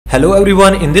Hello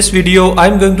everyone, in this video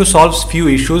I'm going to solve few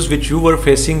issues which you were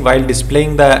facing while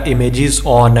displaying the images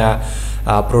on a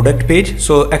product page.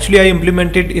 So actually I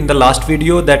implemented in the last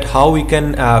video that how we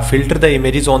can filter the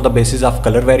images on the basis of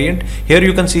color variant. Here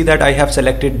you can see that I have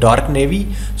selected dark navy,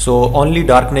 so only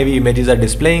dark navy images are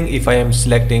displaying. If I am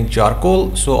selecting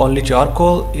charcoal, so only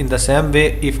charcoal. In the same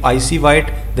way, if icy white,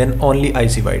 then only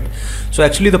icy white. So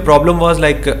actually the problem was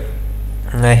like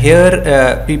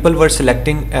here people were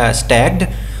selecting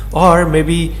stacked, or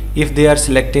maybe if they are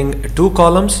selecting two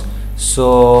columns.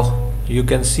 So you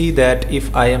can see that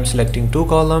if I am selecting two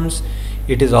columns,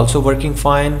 it is also working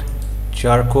fine.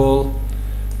 Charcoal,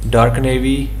 dark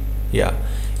navy, yeah.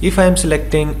 If I am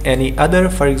selecting any other,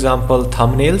 for example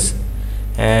thumbnails,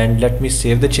 and let me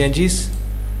save the changes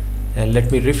and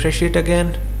let me refresh it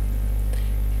again.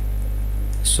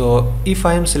 So if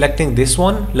I am selecting this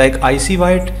one like icy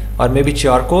white or maybe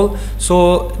charcoal,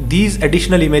 so these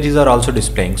additional images are also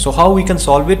displaying. So how we can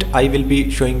solve it, I will be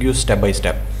showing you step by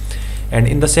step. And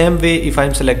in the same way, if I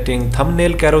am selecting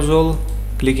thumbnail carousel,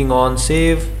 clicking on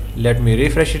save, let me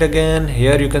refresh it again.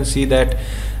 Here you can see that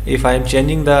if I am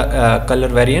changing the color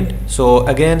variant, so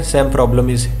again same problem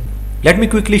is. Let me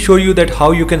quickly show you that how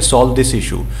you can solve this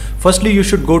issue. Firstly, you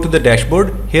should go to the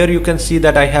dashboard. Here you can see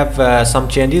that I have some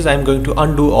changes. I'm going to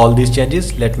undo all these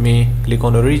changes. Let me click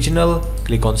on original,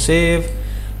 click on save.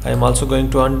 I am also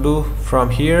going to undo from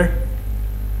here.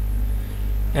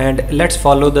 And let's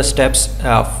follow the steps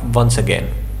once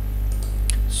again.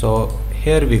 So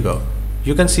here we go.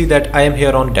 You can see that I am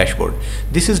here on dashboard.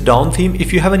 This is down theme.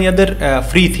 If you have any other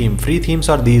free themes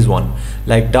are these one,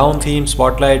 like down theme,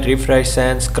 spotlight, refresh,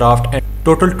 sans, craft, and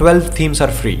total 12 themes are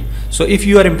free. So if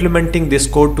you are implementing this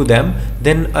code to them,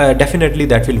 then definitely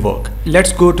that will work.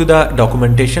 Let's go to the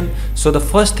documentation. So the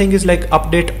first thing is like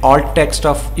update alt text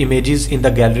of images in the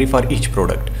gallery for each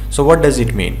product. So what does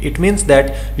it mean? It means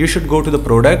that you should go to the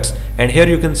products, and here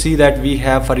you can see that we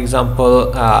have, for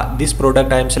example, this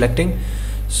product I am selecting.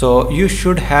 So you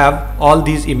should have all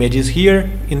these images here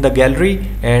in the gallery,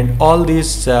 and all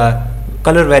these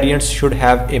color variants should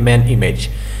have a main image.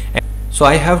 And so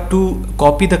I have to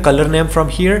copy the color name from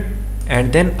here,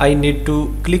 and then I need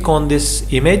to click on this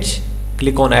image,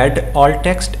 click on add alt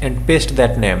text and paste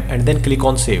that name, and then click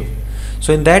on save.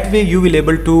 So in that way you will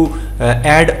able to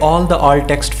add all the alt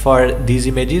text for these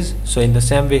images. So in the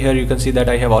same way, here you can see that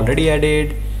I have already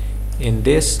added in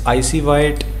this icy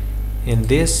white. In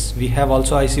this we have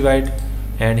also icy white,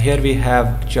 and here we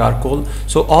have charcoal.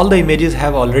 So all the images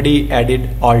have already added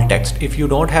alt text. If you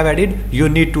don't have added, you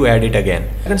need to add it again.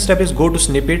 Second step is go to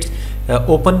snippets,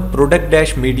 open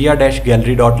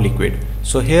product-media-gallery.liquid.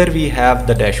 So here we have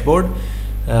the dashboard.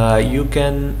 You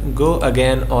can go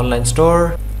again online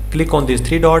store, click on these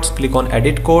three dots, click on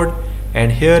edit code,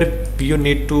 and here you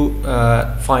need to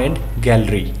find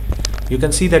gallery. You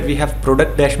can see that we have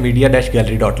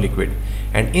product-media-gallery.liquid,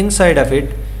 and inside of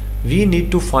it we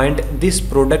need to find this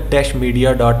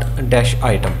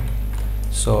product-media.item.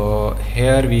 So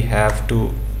here we have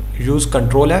to use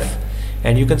Ctrl F,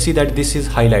 and you can see that this is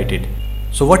highlighted.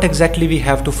 So what exactly we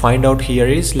have to find out here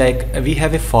is like we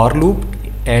have a for loop,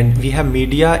 and we have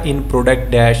media in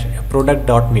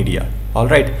product-media. All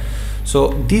right,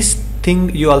 so this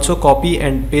thing you also copy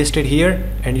and paste it here,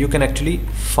 and you can actually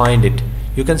find it.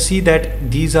 You can see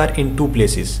that these are in two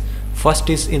places. First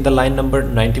is in the line number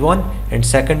 91, and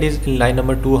second is in line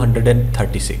number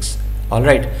 236. All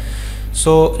right,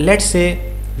 so let's say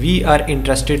we are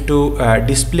interested to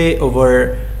display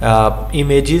our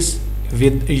images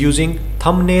with using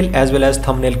thumbnail as well as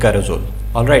thumbnail carousel.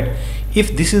 All right,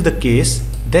 if this is the case,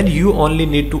 then you only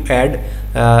need to add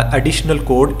additional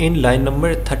code in line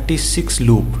number 36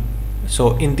 loop.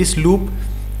 So in this loop,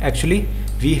 actually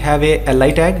we have a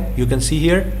li tag. You can see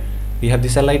here we have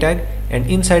this li tag, and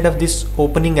inside of this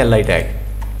opening li tag,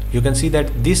 you can see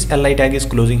that this li tag is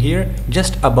closing here.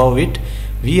 Just above it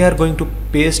we are going to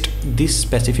paste this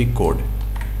specific code.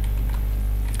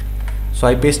 So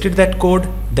I pasted that code,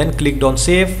 then clicked on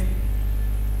save,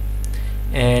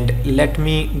 and let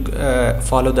me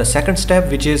follow the second step,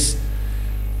 which is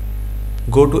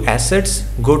go to assets,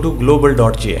 go to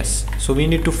global.js. So we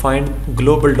need to find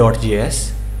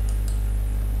global.js,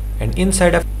 and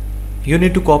inside of you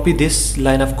need to copy this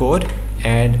line of code,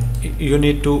 and you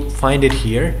need to find it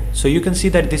here. So you can see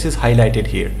that this is highlighted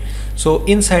here. So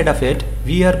inside of it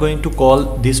we are going to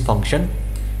call this function.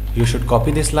 You should copy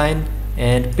this line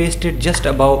and paste it just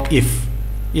above if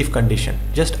condition.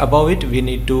 Just above it we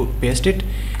need to paste it,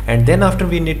 and then after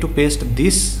we need to paste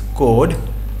this code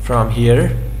from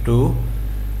here to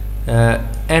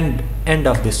end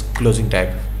of this closing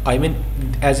tag, I mean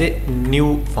as a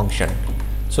new function.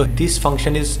 So this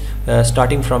function is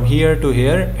starting from here to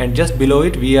here, and just below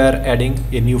it we are adding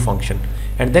a new function,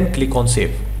 and then click on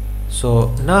save.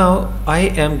 So now I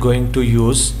am going to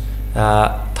use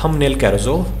thumbnail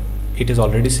carousel. It is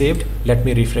already saved. Let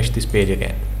me refresh this page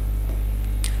again.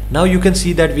 Now you can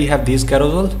see that we have these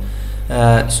carousels.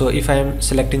 So if I am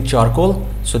selecting charcoal,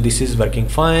 so this is working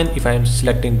fine. If I am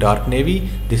selecting dark navy,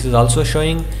 this is also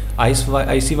showing.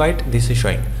 Icy white, this is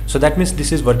showing. So that means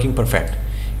this is working perfect.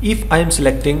 If I am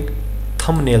selecting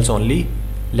thumbnails only,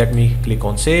 let me click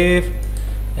on save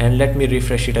and let me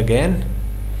refresh it again.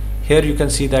 Here you can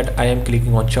see that I am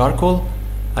clicking on charcoal,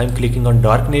 I am clicking on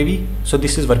dark navy, so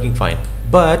this is working fine.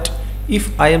 But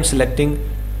if I am selecting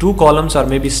 2 columns or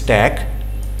maybe stack,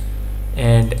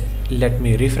 and let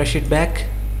me refresh it back,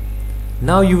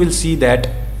 now you will see that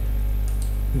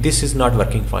this is not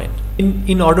working fine.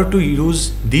 In order to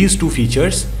use these 2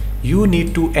 features, you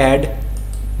need to add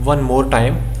one more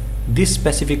time this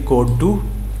specific code to,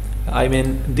 I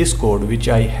mean this code which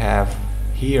I have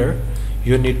here.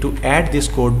 You need to add this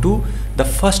code to the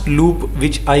first loop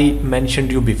which I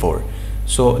mentioned you before.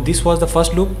 So this was the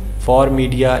first loop for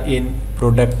media in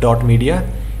product.media,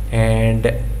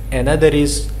 and another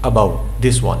is above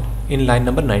this one in line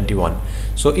number 91.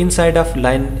 So inside of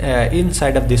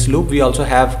this loop we also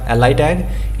have li tag.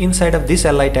 Inside of this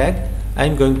li tag I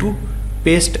am going to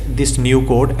paste this new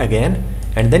code again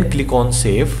and then click on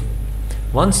save.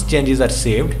 Once changes are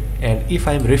saved, and if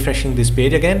I am refreshing this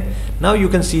page again, now you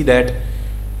can see that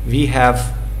we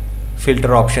have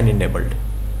filter option enabled.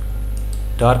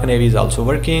 Dark navy is also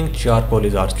working, charcoal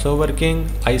is also working,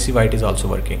 icy white is also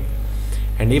working.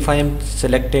 And if I am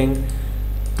selecting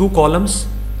 2 columns,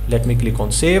 let me click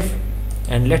on save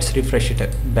and let's refresh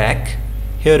it back.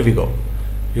 Here we go.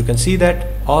 You can see that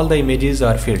all the images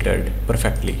are filtered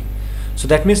perfectly. So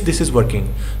that means this is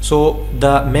working. So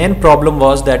the main problem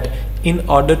was that in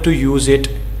order to use it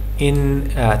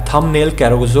in thumbnail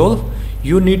carousel,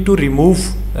 you need to remove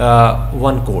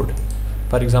one code.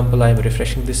 For example, I am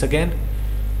refreshing this again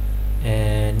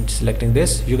and selecting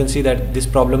this. You can see that this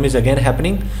problem is again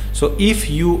happening. So if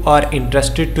you are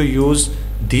interested to use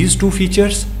these 2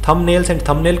 features, thumbnails and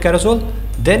thumbnail carousel,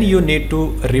 then you need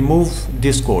to remove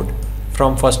this code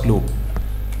from first loop.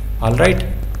 Alright,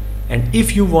 and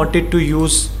if you wanted to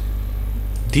use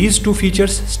these 2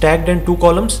 features, stacked and 2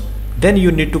 columns, then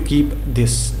you need to keep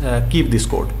this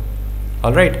code.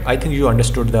 Alright, I think you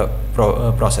understood the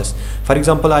process. For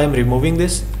example, I am removing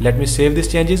this. Let me save these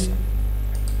changes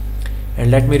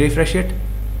and let me refresh it.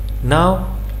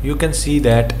 Now you can see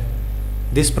that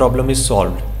this problem is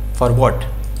solved. For what?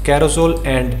 Carousel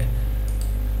and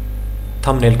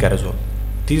thumbnail carousel.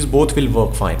 These both will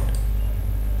work fine.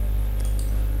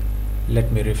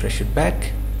 Let me refresh it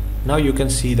back. Now you can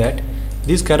see that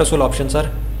these carousel options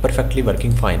are perfectly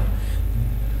working fine.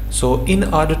 So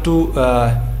in order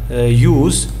to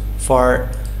use for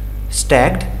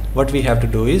stacked, what we have to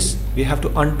do is we have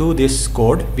to undo this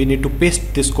code. We need to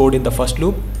paste this code in the first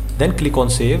loop, then click on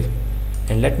save,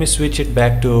 and let me switch it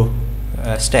back to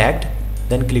stacked,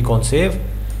 then click on save.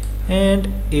 And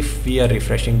if we are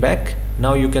refreshing back,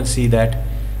 now you can see that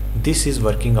this is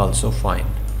working also fine.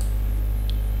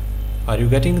 Are you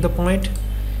getting the point?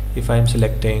 If I am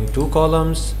selecting 2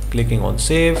 columns, clicking on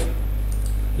save,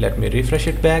 let me refresh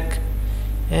it back,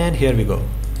 and here we go.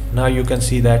 Now you can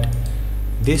see that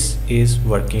this is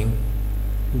working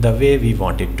the way we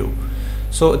want it to.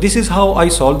 So this is how I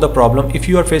solved the problem. If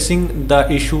you are facing the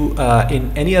issue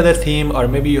in any other theme, or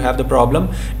maybe you have the problem,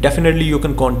 definitely you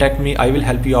can contact me. I will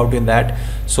help you out in that.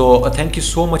 So thank you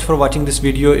so much for watching this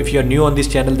video. If you are new on this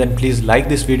channel, then please like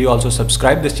this video, also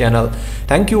subscribe this channel.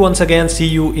 Thank you once again. See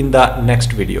you in the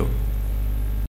next video.